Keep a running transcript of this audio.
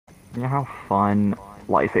You know how fun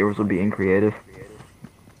lightsabers would be in creative?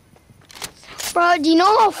 Bro, do you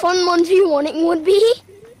know how fun 1v1ing would be?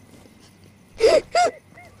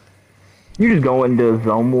 You just go into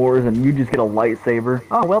Zone Wars and you just get a lightsaber.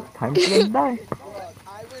 Oh well, time for them to die.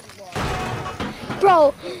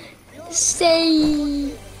 Bro,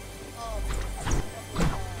 say...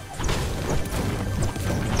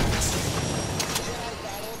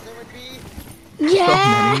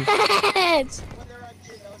 Yes!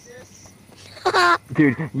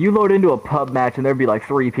 Dude, you load into a pub match and there'd be like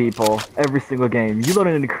 3 people every single game. You load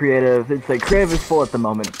into creative, it's like creative is full at the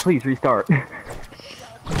moment. Please restart.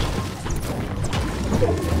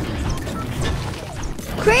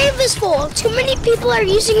 Creative is full. Too many people are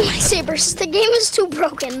using lightsabers. The game is too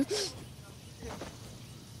broken.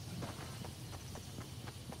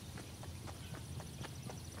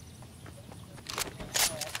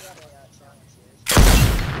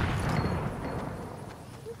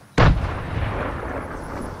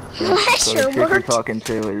 So the chick you're talking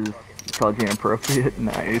to is called you inappropriate.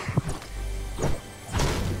 Nice.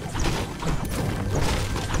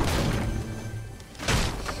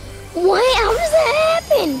 What? How does that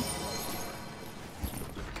happen?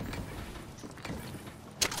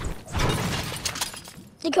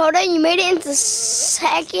 Dakota, you made it into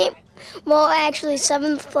second. Well, actually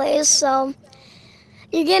 7th place, so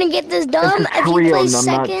you're gonna get this done. If you play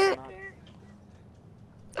second,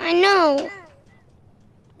 I know.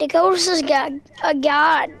 Dakota's just got a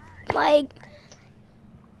god. Like,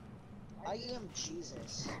 I am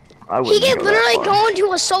Jesus. He could literally go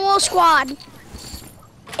into a solo squad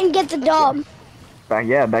and get the dub.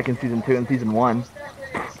 Back in season 2 and season 1.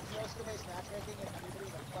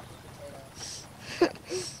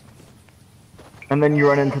 And then you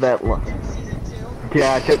run into that.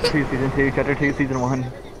 Yeah, chapter 2, season 2, chapter 2, season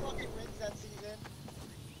 1.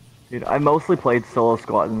 Dude, I mostly played solo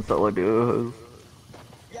squads and solo duos.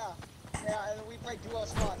 Yeah, and we played duo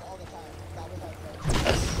squads all the time. That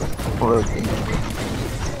was our Well,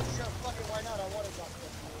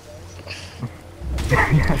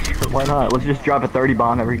 yeah, sure, why not? Let's just drop a 30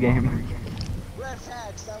 bomb every game. Red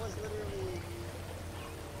tags, that was literally...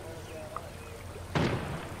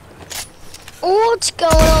 What's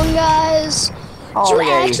going on, guys? Oh, Did you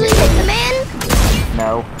yeah, actually hit the man?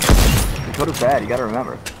 No. Dakota's bad, you gotta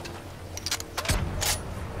remember.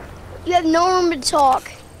 You have no room to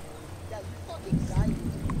talk. Yeah, you fucking died.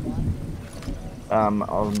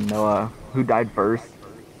 Oh, Noah. Who died first?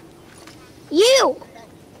 You!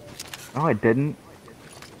 No, I didn't.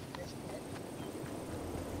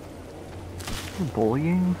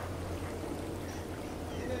 Bullying?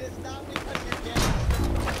 It is not because you're gay.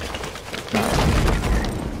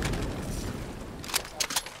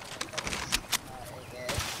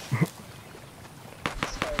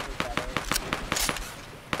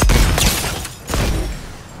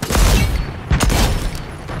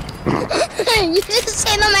 You just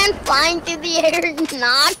say the man flying through the air,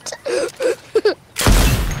 not.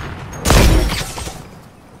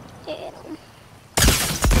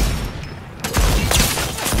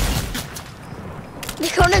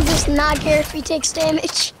 Dakota does not care if he takes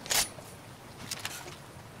damage.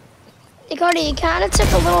 Dakota, you kind of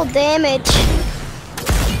took a little damage.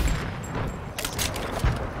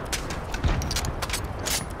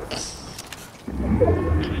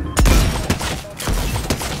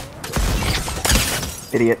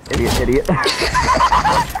 Idiot.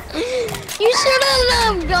 You should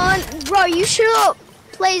have gone, bro. You should have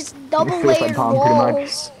placed double layered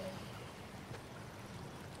walls.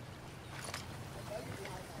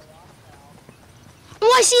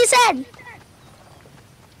 Oh, I see his head.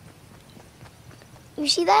 You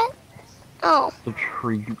see that? Oh. The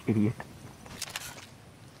tree, you idiot.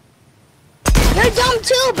 You're dumb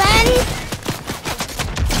too, Ben.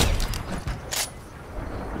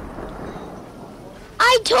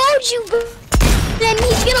 I told you, then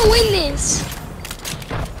he's gonna win this.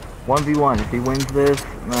 1v1. If he wins this,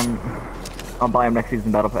 then I'll buy him next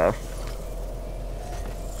season Battle Pass.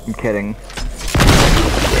 I'm kidding.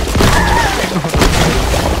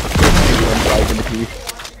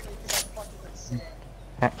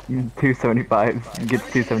 275. He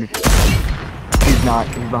gets 275. He's not.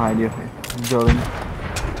 He's behind you. He's building.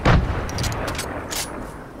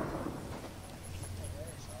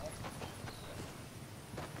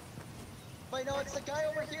 Wait, no, it's the guy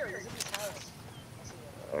over here. He's in his house.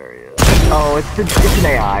 There he is. Oh, it's an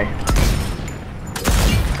AI.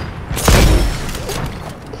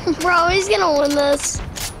 Bro, he's gonna win this.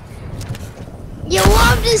 You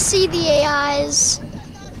love to see the AIs.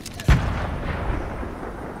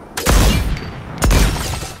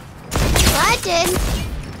 I did.